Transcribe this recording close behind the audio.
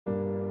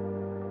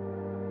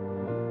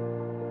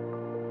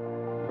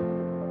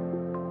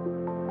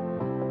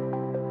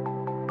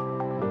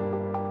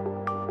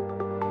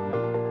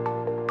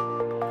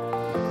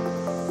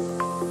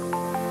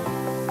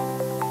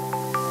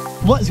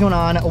What's going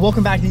on?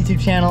 Welcome back to the YouTube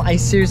channel. I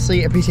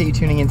seriously appreciate you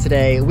tuning in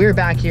today. We're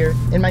back here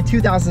in my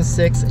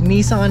 2006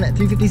 Nissan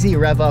 350z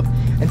Rev Up,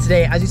 and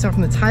today, as you saw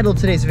from the title of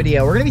today's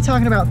video, we're going to be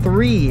talking about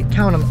three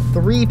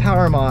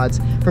power mods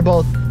for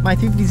both my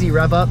 350z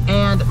Rev Up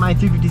and my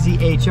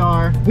 350z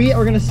HR. We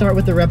are going to start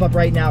with the Rev Up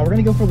right now. We're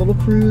going to go for a little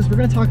cruise. We're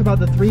going to talk about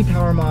the three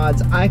power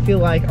mods I feel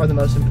like are the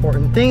most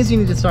important things you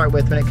need to start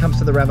with when it comes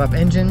to the Rev Up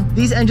engine.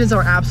 These engines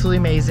are absolutely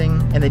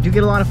amazing, and they do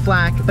get a lot of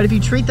flack, but if you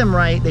treat them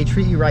right, they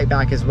treat you right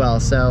back as well.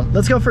 So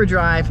let's go for a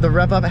drive. The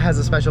Rev Up has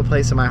a special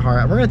place in my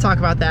heart. We're going to talk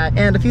about that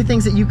and a few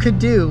things that you could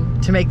do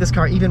to make this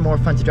car even more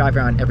fun to drive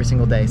around every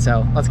single day.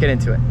 So let's get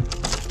into it.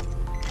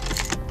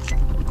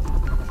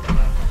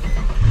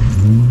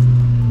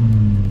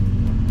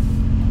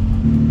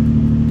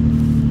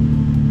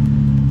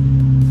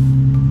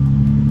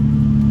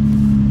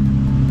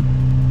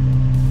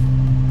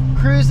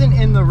 Cruising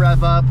in the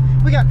Rev Up.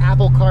 We got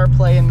Apple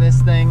CarPlay in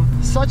this thing.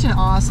 Such an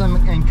awesome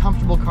and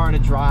comfortable car to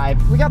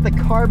drive. We got the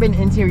carbon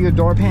interior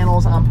door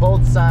panels on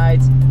both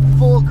sides.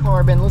 Full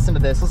carbon. Listen to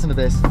this, listen to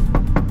this.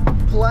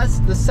 Plus,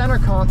 the center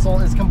console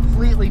is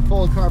completely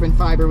full carbon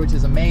fiber, which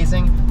is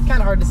amazing.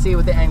 Kind of hard to see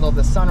with the angle of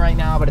the sun right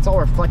now, but it's all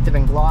reflective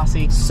and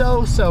glossy.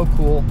 So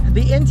cool.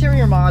 The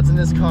interior mods in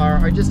this car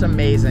are just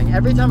amazing.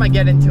 Every time I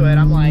get into it,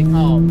 I'm like,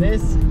 oh,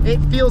 it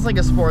feels like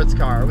a sports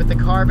car with the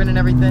carbon and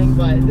everything,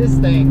 but this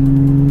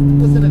thing,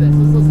 listen to this,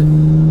 let's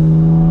listen.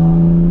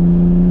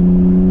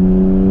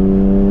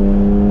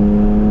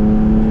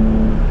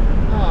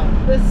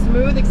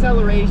 Smooth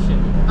acceleration,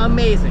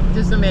 amazing,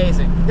 just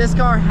amazing. This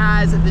car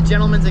has the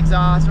gentleman's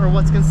exhaust, or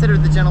what's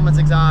considered the gentleman's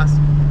exhaust,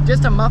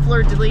 just a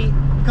muffler delete,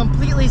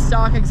 completely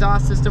stock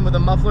exhaust system with a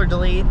muffler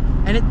delete,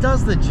 and it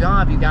does the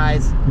job, you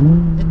guys.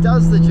 It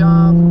does the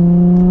job.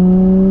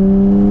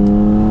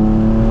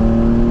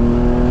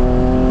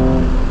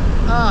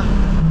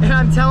 And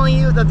I'm telling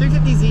you, the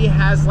 350z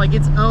has like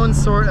its own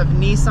sort of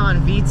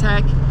Nissan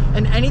VTEC,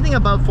 and anything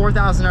above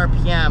 4,000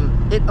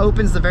 RPM, it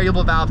opens the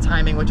variable valve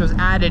timing, which was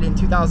added in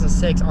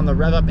 2006 on the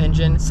Rev Up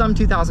engine, some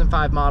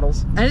 2005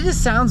 models. And it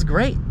just sounds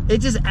great. It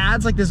just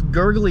adds like this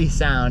gurgly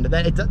sound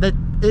that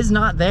is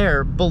not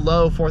there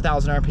below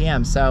 4,000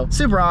 RPM. So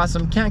super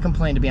awesome, can't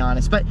complain to be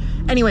honest. But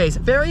anyways,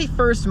 very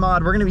first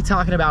mod we're gonna be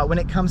talking about when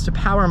it comes to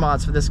power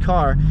mods for this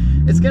car,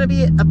 it's gonna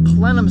be a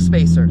plenum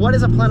spacer. What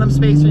is a plenum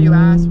spacer, you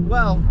ask?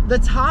 Well, the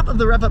top of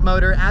the Rev Up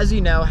motor, as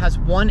you know, has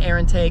one air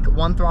intake,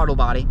 one throttle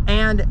body.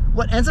 And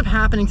what ends up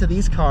happening to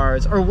these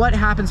cars, or what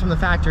happens from the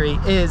factory,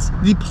 is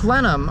the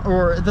plenum,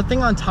 or the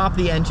thing on top of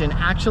the engine,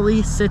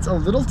 actually sits a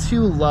little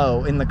too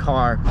low in the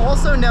car.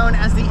 Also known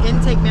as the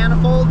intake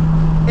manifold,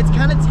 it's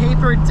kind of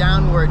tapered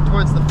downward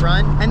towards the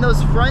front, and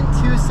those front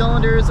two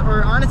cylinders,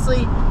 or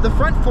honestly, the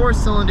front four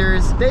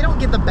cylinders, they don't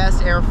get the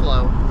best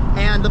airflow.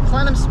 And the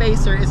plenum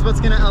spacer is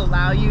what's gonna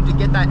allow you to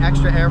get that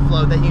extra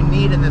airflow that you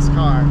need in this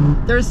car.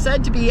 There's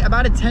said to be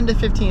about a 10 to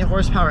 15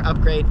 horsepower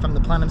upgrade from the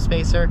plenum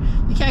spacer.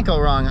 You can't go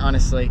wrong,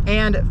 honestly.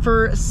 And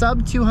for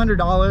sub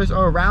 $200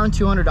 or around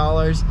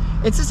 $200,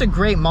 it's just a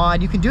great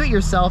mod. You can do it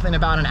yourself in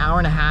about an hour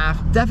and a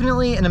half.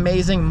 Definitely an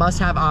amazing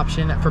must-have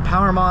option for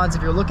power mods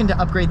if you're looking to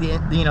upgrade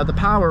the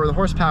power or the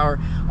horsepower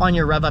on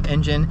your Rev Up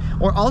engine,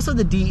 or also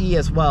the DE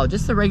as well.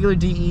 Just the regular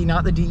DE,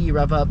 not the DE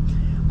Rev Up,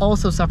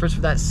 also suffers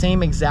for that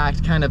same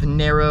exact kind of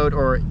narrowed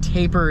or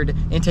tapered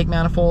intake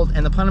manifold,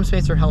 and the plenum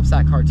spacer helps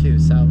that car too,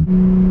 so.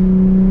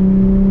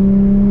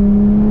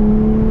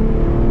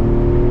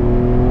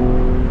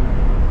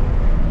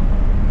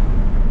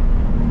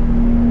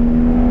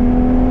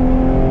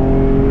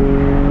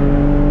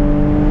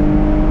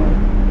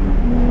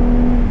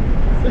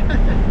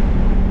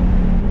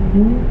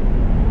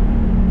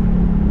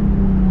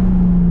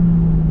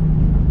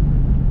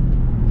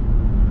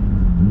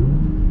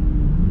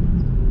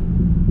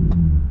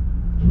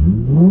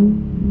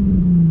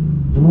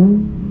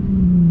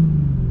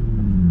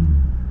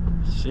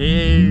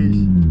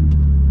 Jeez.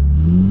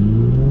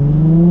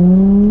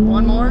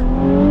 One more. Oh.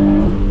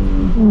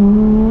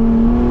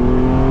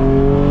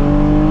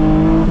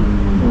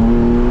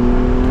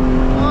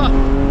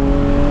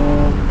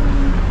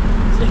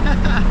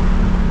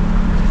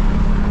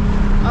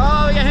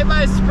 Oh, we got hit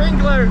by a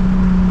sprinkler.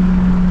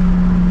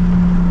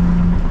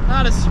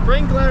 Not a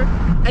sprinkler.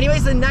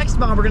 Anyways, the next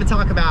mod we're going to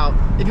talk about,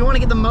 if you want to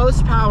get the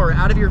most power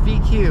out of your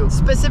VQ,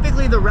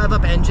 specifically the Rev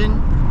Up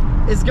engine,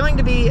 is going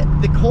to be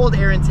the cold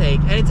air intake.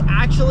 And it's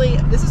actually,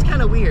 this is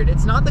kind of weird,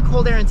 it's not the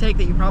cold air intake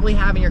that you probably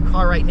have in your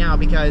car right now,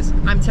 because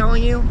I'm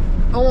telling you,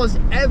 almost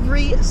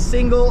every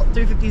single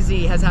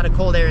 350z has had a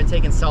cold air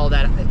intake installed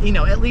at,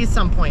 at least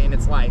some point in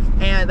its life.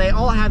 And they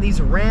all have these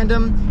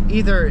random,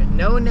 either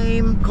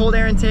no-name cold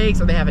air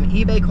intakes, or they have an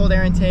eBay cold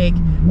air intake,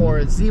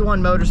 or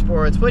Z1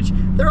 Motorsports, which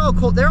they're all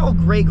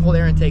great cold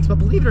air intakes, but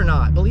believe it or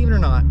not,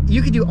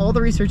 you could do all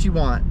the research you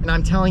want, and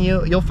I'm telling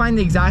you, you'll find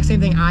the exact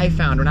same thing I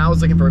found when I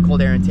was looking for a cold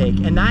air intake,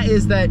 and that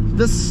is that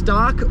the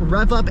stock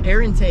Rev Up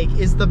air intake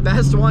is the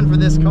best one for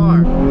this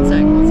car. One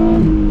sec.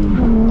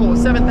 Oh,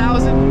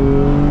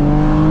 7,000.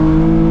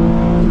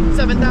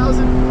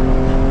 7,000.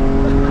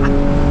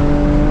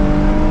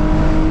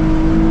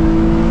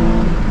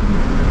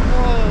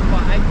 Oh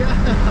my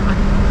God.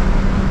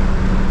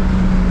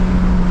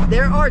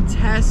 are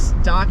tests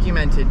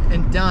documented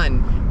and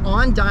done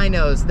on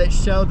dynos that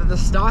show that the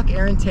stock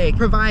air intake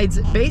provides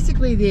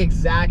basically the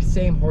exact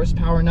same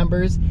horsepower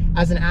numbers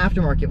as an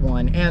aftermarket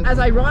one. And as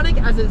ironic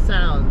as it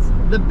sounds,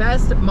 the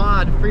best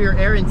mod for your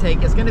air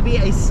intake is going to be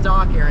a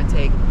stock air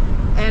intake.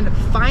 And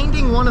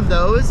finding one of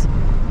those,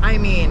 I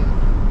mean,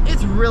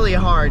 it's really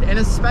hard, and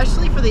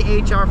especially for the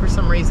HR for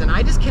some reason.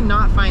 I just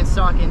cannot find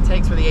stock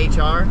intakes for the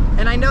HR.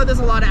 And I know there's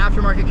a lot of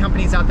aftermarket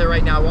companies out there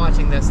right now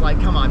watching this, like,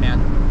 come on,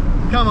 man.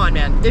 Come on,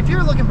 man. If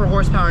you're looking for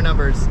horsepower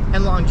numbers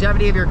and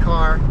longevity of your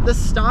car, the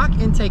stock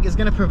intake is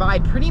gonna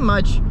provide pretty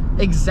much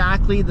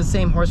exactly the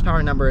same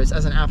horsepower numbers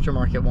as an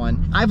aftermarket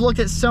one. I've looked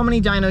at so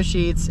many dyno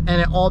sheets and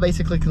it all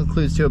basically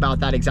concludes to about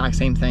that exact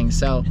same thing.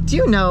 So do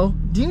you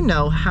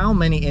know how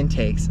many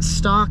intakes,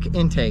 stock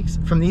intakes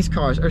from these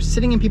cars are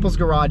sitting in people's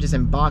garages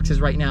and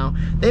boxes right now?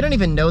 They don't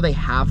even know they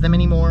have them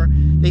anymore.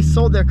 They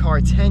sold their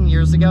car 10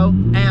 years ago,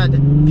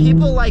 and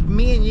people like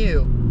me and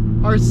you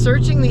are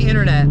searching the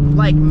internet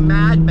like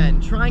madmen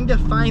trying to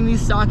find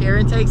these stock air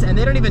intakes, and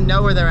they don't even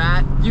know where they're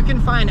at. You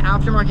can find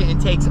aftermarket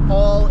intakes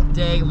all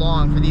day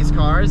long for these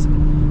cars,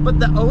 but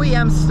the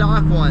OEM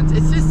stock ones,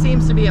 it just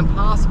seems to be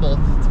impossible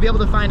to be able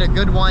to find a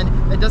good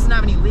one that doesn't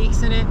have any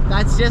leaks in it.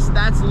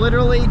 That's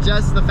literally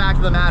just the fact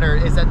of the matter,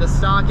 is that the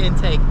stock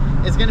intake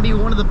is gonna be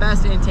one of the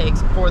best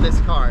intakes for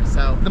this car.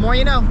 So the more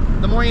you know,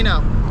 the more you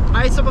know. All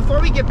right, so before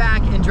we get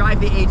back and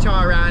drive the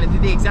HR around and do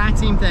the exact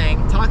same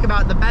thing, talk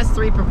about the best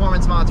 3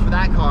 performance mods for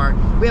that car,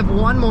 we have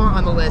one more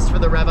on the list for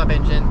the rev up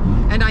engine.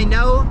 And I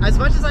know, as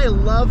much as I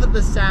love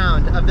the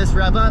sound of this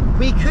rev up,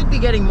 we could be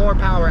getting more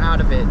power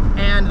out of it.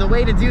 And the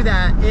way to do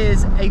that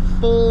is a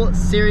full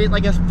series,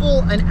 like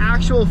an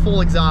actual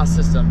full exhaust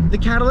system. The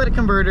catalytic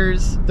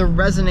converters, the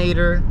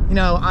resonator, you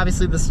know,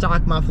 obviously the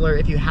stock muffler,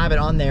 if you have it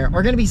on there,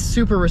 are gonna be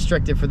super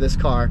restrictive for this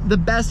car. The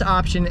best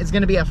option is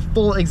gonna be a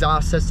full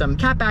exhaust system.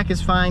 Catback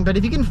is fine, but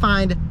if you can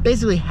find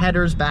basically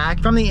headers back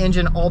from the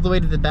engine all the way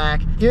to the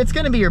back, it's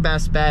gonna be your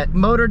best bet.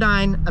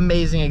 Motordyne,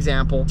 amazing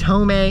example.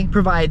 Tomei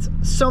provides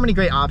so many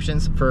great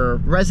options for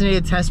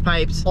resonated test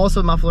pipes,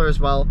 also muffler as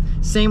well.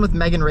 Same with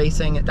Megan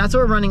Racing. That's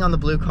what we're running on the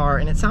blue car,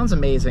 and it sounds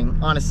amazing,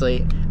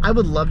 honestly. I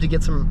would love to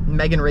get some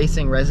Megan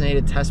Racing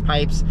resonated test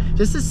pipes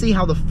just to see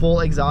how the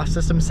full exhaust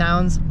system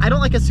sounds. I don't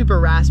like a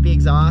super raspy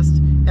exhaust,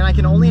 and I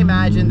can only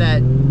imagine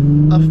that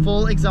a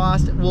full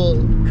exhaust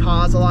will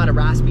cause a lot of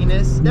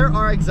raspiness. There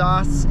are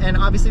exhausts, and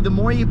obviously the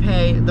more you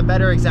pay, the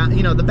better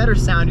the better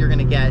sound you're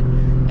gonna get,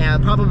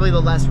 and probably the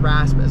less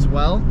rasp as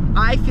well.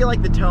 I feel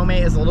like the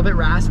Tomei is a little bit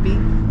raspy.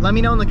 Let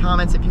me know in the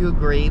comments if you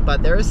agree,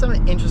 but there are some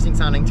interesting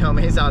sounding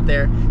Tomeis out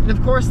there. And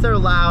of course they're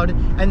loud,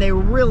 and they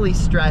really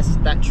stress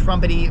that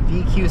trumpety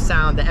VQ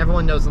sound that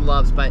everyone knows and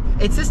loves, but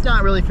it's just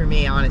not really for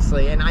me,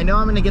 honestly. And I know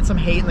I'm gonna get some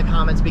hate in the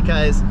comments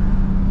because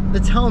the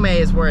Tomei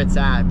is where it's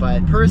at,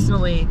 but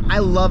personally, I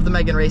love the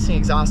Megan Racing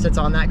exhaust that's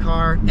on that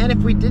car. And if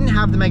we didn't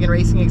have the Megan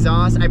Racing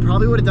exhaust, I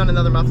probably would have done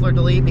another muffler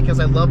delete because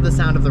I love the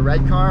sound of the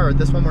red car, or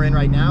this one we're in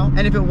right now.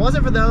 And if it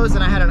wasn't for those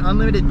and I had an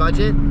unlimited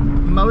budget,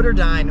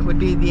 Motordyne would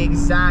be the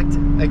exact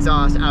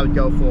exhaust I would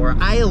go for.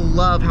 I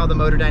love how the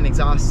Motordyne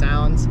exhaust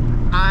sounds.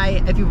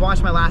 If you've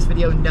watched my last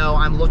video, know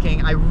I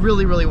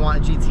really want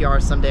a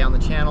GTR someday on the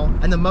channel,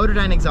 and the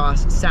Motordyne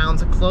exhaust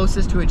sounds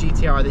closest to a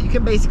GTR that you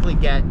can basically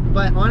get.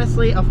 But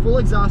honestly, a full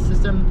exhaust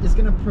system is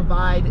gonna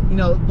provide, you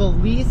know, the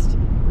least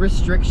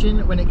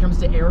restriction when it comes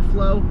to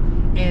airflow,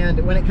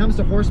 and when it comes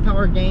to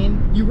horsepower gain.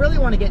 You really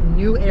want to get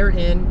new air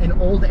in and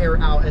old air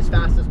out as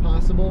fast as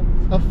possible.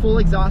 A full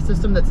exhaust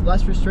system that's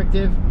less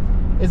restrictive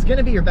is going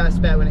to be your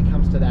best bet when it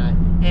comes to that.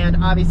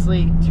 And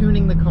obviously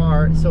tuning the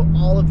car so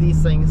all of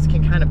these things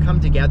can kind of come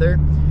together.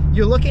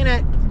 You're looking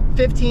at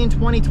 15,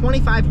 20,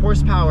 25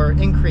 horsepower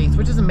increase,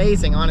 which is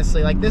amazing,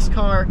 honestly. Like, this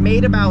car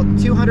made about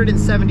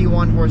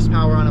 271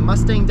 horsepower on a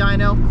Mustang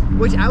dyno,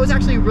 which I was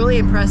actually really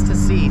impressed to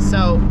see.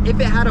 So if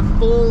it had a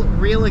full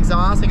real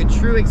exhaust, like a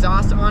true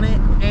exhaust on it,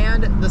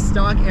 and the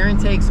stock air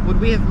intakes, would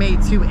we have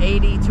made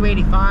 280,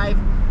 285?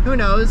 Who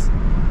knows?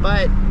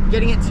 But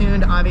getting it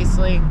tuned,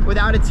 obviously,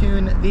 without a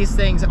tune, these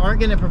things aren't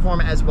going to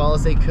perform as well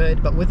as they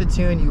could, but with a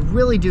tune, you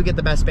really do get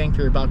the best bang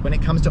for your buck when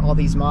it comes to all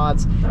these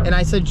mods. And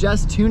I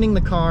suggest tuning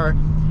the car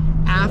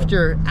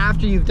after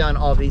you've done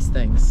all these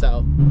things.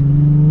 So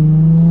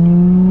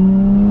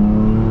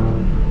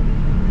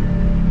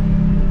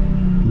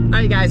all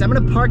right, guys, I'm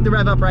gonna park the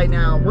rev up right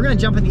now. We're gonna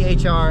jump in the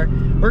HR.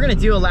 We're gonna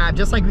do a lap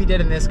just like we did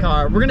in this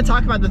car. We're gonna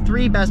talk about the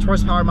 3 best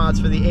horsepower mods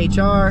for the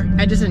HR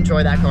and just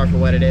enjoy that car for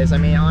what it is. I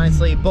mean,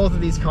 honestly, both of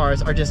these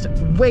cars are just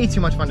way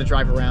too much fun to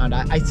drive around.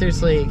 I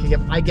seriously,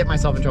 I get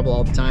myself in trouble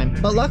all the time.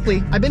 But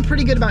luckily, I've been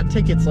pretty good about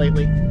tickets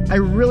lately. I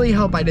really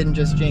hope I didn't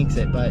just jinx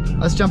it, but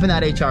let's jump in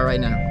that HR right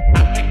now.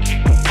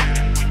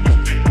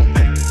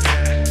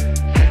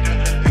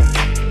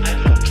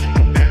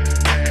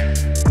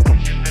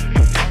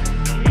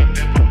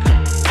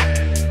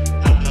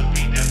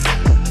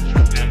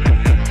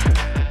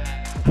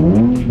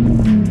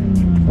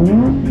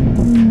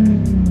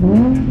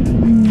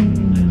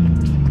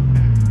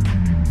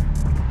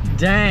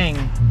 Dang.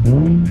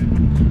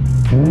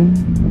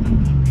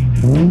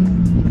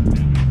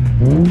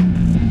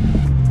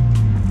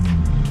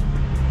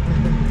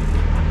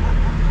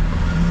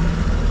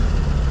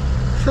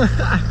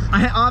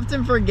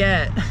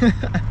 forget.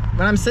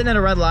 When I'm sitting at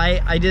a red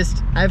light, I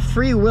have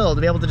free will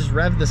to be able to just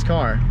rev this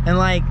car. And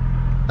like,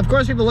 of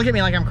course people look at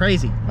me like I'm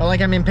crazy or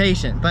like I'm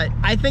impatient, but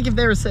I think if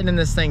they were sitting in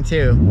this thing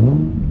too,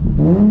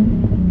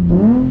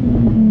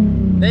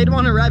 they'd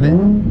want to rev it.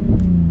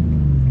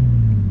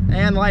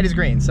 And the light is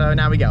green, so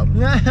now we go.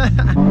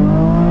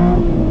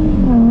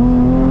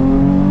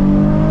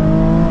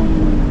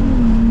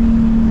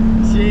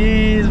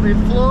 Jeez, we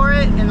floor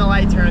it and the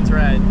light turns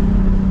red.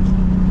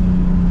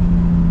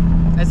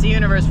 That's the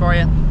universe for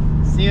you.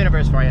 It's the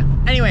universe for you.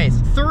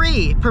 Anyways,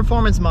 3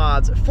 performance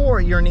mods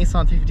for your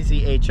Nissan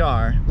 350z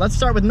HR. Let's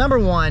start with number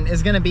 1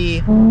 is gonna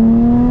be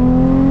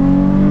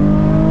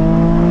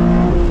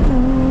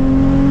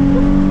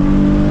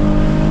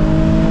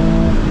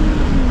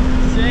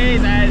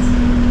Jesus.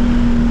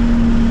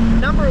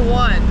 Number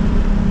 1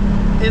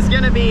 is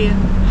gonna be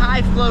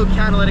high flow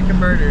catalytic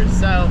converters.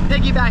 So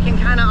piggybacking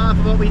kind of off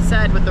of what we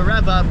said with the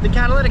rev up, the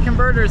catalytic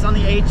converters on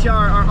the HR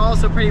are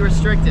also pretty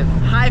restrictive.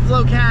 High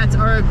flow cats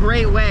are a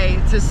great way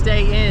to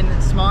stay in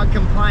smog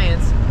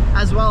compliance,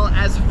 as well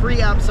as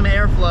free up some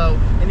airflow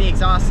in the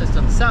exhaust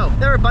system. So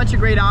there are a bunch of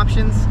great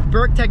options.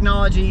 Burke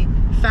Technology,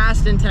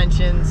 Fast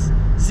Intentions,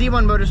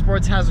 Z1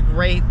 Motorsports has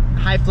great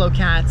high flow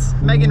cats,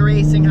 Megan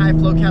Racing high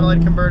flow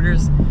catalytic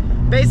converters.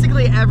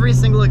 Basically every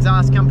single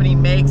exhaust company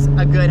makes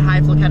a good high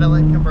flow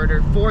catalytic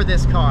converter for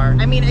this car.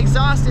 I mean,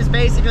 exhaust is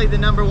basically the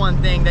number 1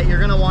 thing that you're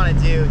gonna wanna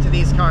do to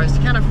these cars to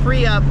kind of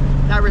free up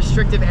that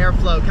restrictive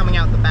airflow coming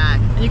out the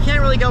back. And you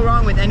can't really go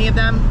wrong with any of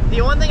them.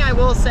 The one thing I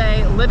will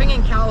say, living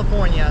in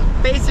California,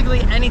 basically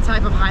any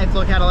type of high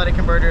flow catalytic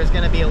converter is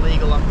gonna be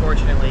illegal,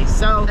 unfortunately.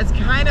 So it's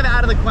kind of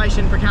out of the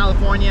question for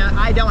California.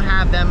 I don't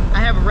have them.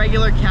 I have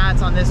regular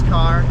cats on this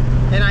car,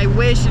 and I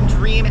wish and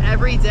dream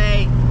every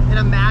day and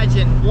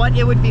imagine what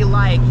it would be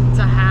like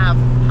to have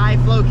high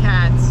flow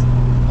cats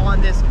on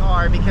this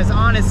car, because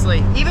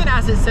honestly, even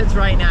as it sits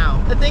right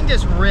now, the thing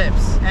just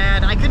rips,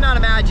 and I could not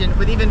imagine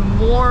with even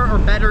more or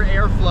better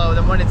airflow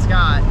than what it's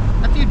got.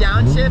 A few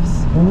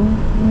downshifts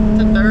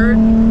to 3rd,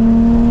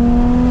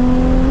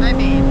 I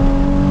mean,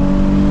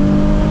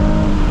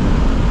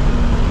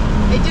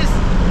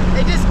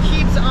 it just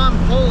keeps on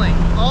pulling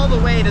all the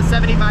way to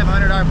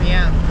 7,500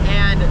 RPM,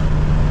 and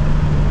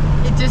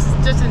just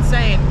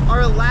insane.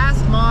 Our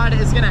last mod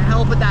is gonna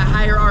help with that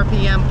higher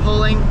RPM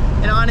pulling,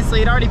 and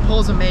honestly, it already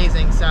pulls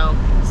amazing, so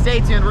stay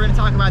tuned. We're gonna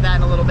talk about that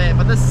in a little bit.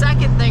 But the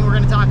second thing we're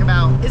gonna talk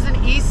about is an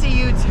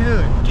ECU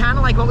tune, kind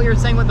of like what we were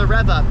saying with the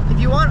rev up. If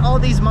you want all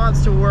these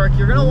mods to work,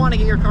 you're gonna wanna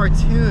get your car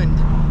tuned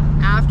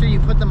after you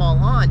put them all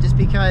on, just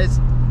because,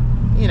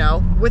 you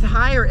know, with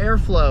higher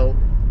airflow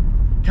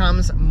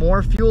comes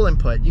more fuel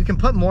input. You can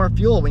put more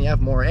fuel when you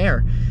have more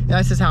air. And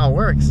that's just how it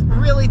works.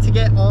 Really, to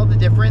get all the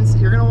difference,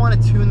 you're gonna wanna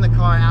tune the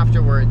car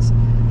afterwards.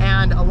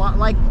 And a lot,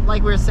 like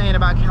we were saying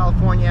about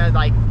California,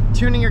 like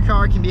tuning your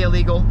car can be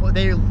illegal.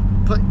 They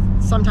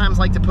sometimes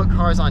like to put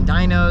cars on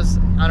dynos.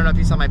 I don't know if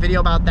you saw my video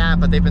about that,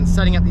 but they've been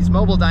setting up these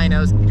mobile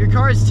dynos. If your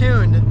car is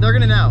tuned, they're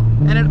gonna know.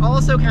 And it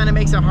also kind of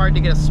makes it hard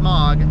to get a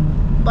smog.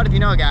 But if you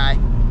know a guy,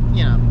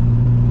 you know.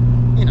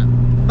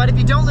 But if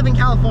you don't live in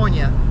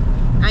California,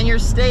 and your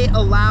state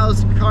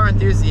allows car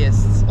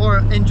enthusiasts or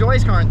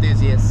enjoys car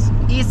enthusiasts,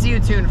 ECU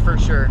tune for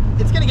sure.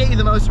 It's gonna get you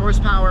the most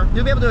horsepower.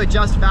 You'll be able to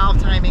adjust valve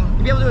timing.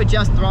 You'll be able to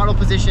adjust throttle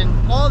position,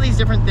 all these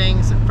different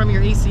things from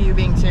your ECU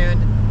being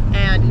tuned.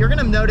 And you're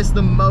gonna notice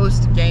the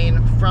most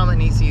gain from an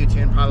ECU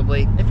tune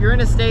probably. If you're in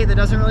a state that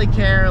doesn't really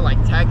care,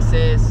 like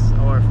Texas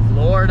or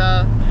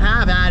Florida,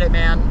 have at it,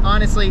 man.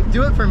 Honestly,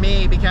 do it for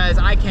me because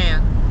I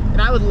can't.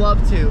 And I would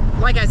love to.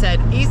 Like I said,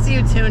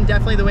 ECU tune,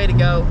 definitely the way to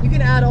go. You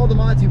can add all the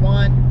mods you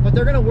want, but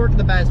they're gonna work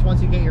the best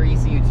once you get your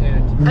ECU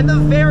tuned. And the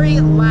very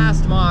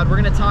last mod we're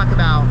gonna talk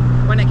about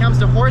when it comes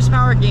to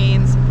horsepower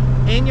gains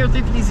in your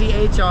 350z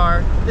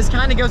HR, this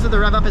kind of goes with the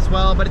rev up as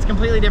well, but it's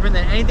completely different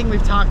than anything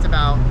we've talked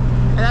about.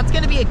 And that's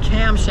gonna be a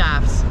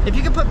camshafts. If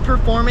you can put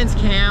performance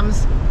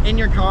cams in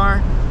your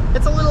car,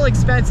 it's a little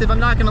expensive,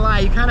 I'm not gonna lie.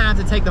 You kind of have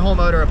to take the whole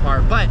motor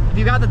apart. But if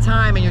you got the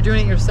time and you're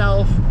doing it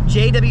yourself,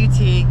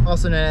 JWT,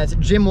 also known as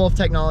Jim Wolf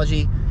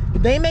Technology,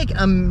 they make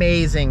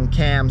amazing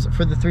cams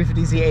for the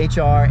 350z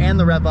HR and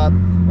the rev up,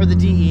 or the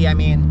DE, I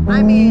mean.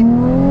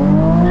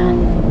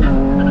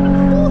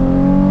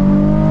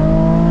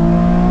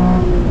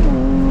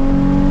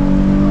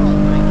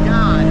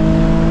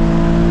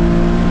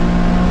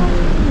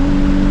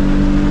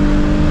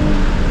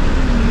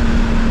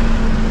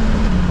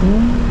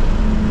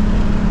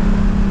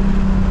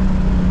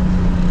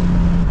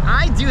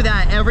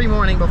 Every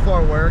morning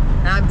before work,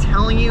 and I'm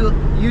telling you,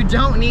 you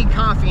don't need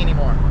coffee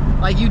anymore.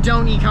 Like, you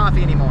don't need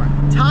coffee anymore.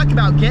 Talk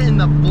about getting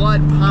the blood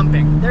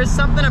pumping. There's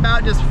something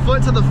about just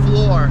foot to the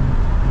floor,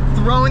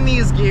 throwing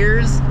these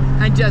gears,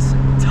 and just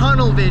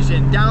tunnel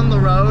vision down the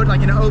road,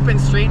 like an open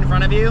street in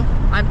front of you.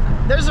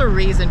 There's a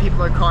reason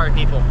people are car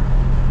people.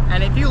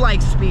 And if you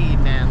like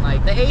speed, man,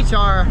 like the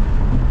HR,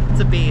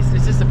 it's a beast.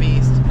 It's just a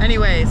beast.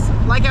 Anyways,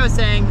 like I was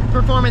saying,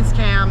 performance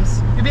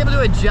cams, you'll be able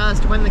to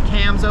adjust when the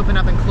cams open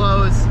up and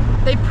close.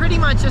 They pretty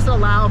much just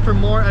allow for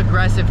more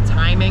aggressive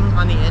timing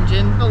on the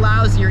engine. It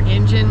allows your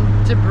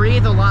engine to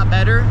breathe a lot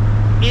better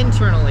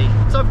internally.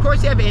 So of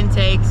course you have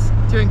intakes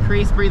to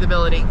increase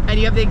breathability, and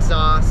you have the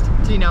exhaust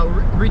to, you know,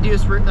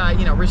 reduce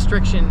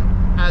restriction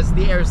as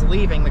the air is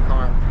leaving the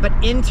car. But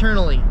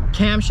internally,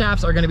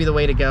 camshafts are going to be the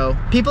way to go.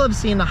 People have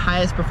seen the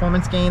highest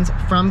performance gains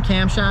from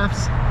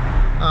camshafts.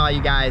 Oh,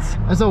 you guys,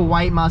 there's a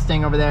white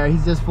Mustang over there.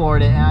 He's just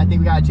floored it, and I think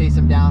we gotta chase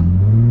him down.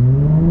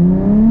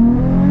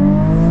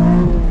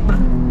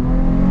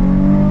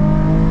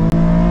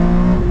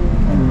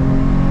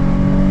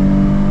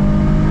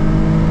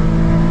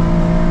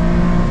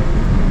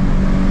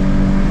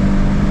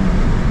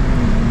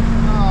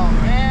 Oh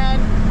man,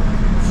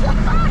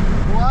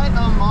 what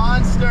a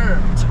monster.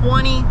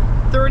 20,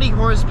 30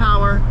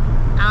 horsepower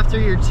after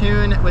your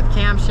tune with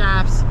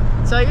camshafts.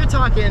 So you're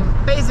talking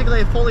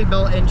basically a fully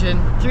built engine,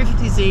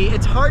 350Z.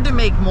 It's hard to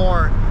make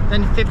more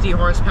than 50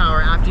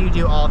 horsepower after you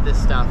do all of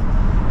this stuff.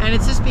 And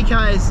it's just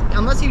because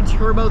unless you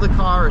turbo the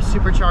car or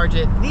supercharge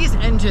it, these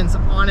engines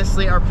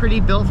honestly are pretty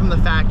built from the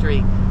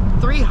factory.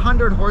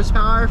 300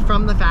 horsepower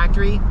from the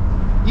factory.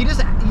 You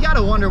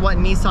gotta wonder what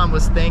Nissan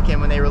was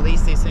thinking when they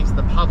released these things to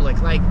the public.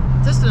 Like,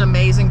 just an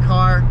amazing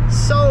car.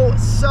 So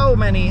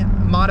many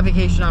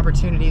modification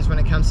opportunities when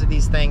it comes to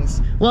these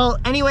things. Well,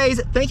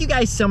 anyways, thank you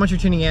guys so much for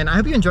tuning in. I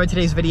hope you enjoyed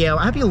today's video.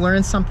 I hope you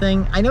learned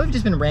something. I know we've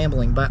just been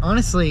rambling, but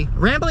honestly,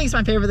 rambling is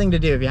my favorite thing to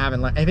do if you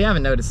haven't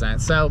noticed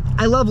that. So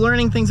I love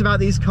learning things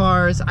about these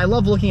cars. I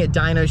love looking at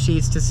dyno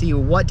sheets to see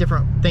what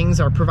different things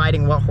are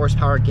providing what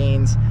horsepower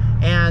gains.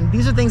 And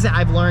these are things that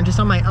I've learned just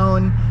on my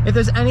own. If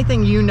there's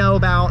anything you know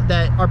about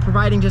that are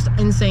providing just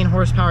insane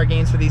horsepower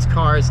gains for these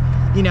cars,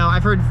 you know,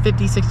 I've heard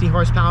 50, 60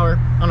 horsepower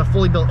on a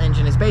fully built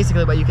engine is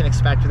basically what you can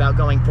expect without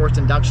going forced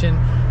induction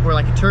or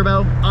like a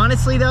turbo.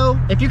 Honestly though,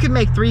 if you could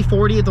make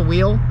 340 at the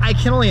wheel, I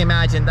can only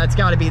imagine that's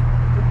gotta be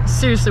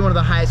seriously one of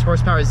the highest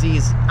horsepower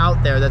Zs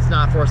out there that's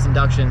not forced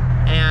induction.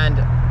 And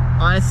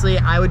honestly,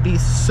 I would be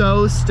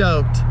so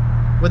stoked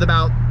with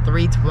about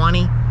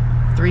 320,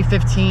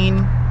 315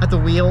 at the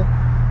wheel.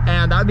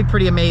 And that would be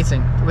pretty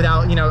amazing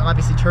without, you know,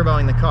 obviously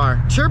turboing the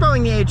car.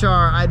 Turboing the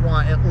HR, I'd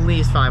want at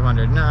least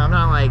 500. No, I'm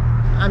not like,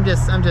 I'm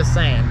just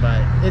saying, but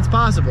it's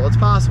possible, it's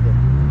possible.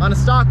 On a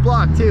stock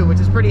block too, which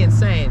is pretty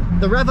insane.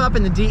 The rev up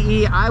in the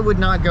DE, I would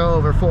not go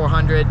over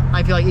 400.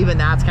 I feel like even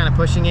that's kind of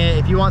pushing it.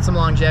 If you want some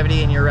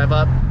longevity in your rev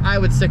up, I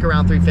would stick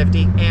around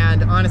 350.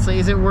 And honestly,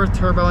 is it worth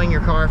turboing your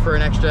car for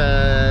an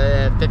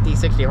extra 50,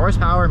 60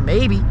 horsepower?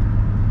 Maybe.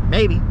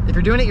 Maybe. If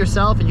you're doing it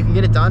yourself and you can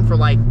get it done for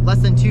like less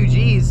than 2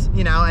 Gs,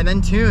 you know, and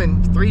then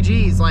tune 3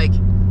 Gs, like,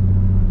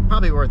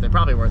 probably worth it,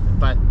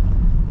 but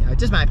you know,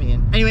 just my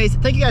opinion. Anyways,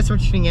 thank you guys so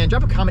much for tuning in.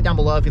 Drop a comment down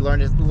below if you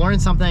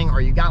learned something,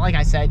 or you got, like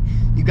I said,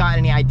 you got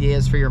any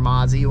ideas for your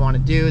mods that you want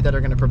to do that are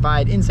going to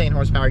provide insane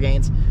horsepower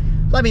gains.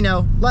 Let me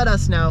know, let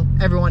us know,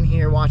 everyone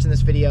here watching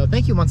this video.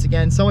 Thank you once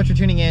again so much for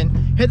tuning in.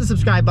 Hit the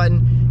subscribe button,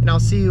 and I'll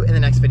see you in the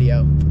next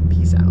video.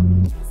 Peace out.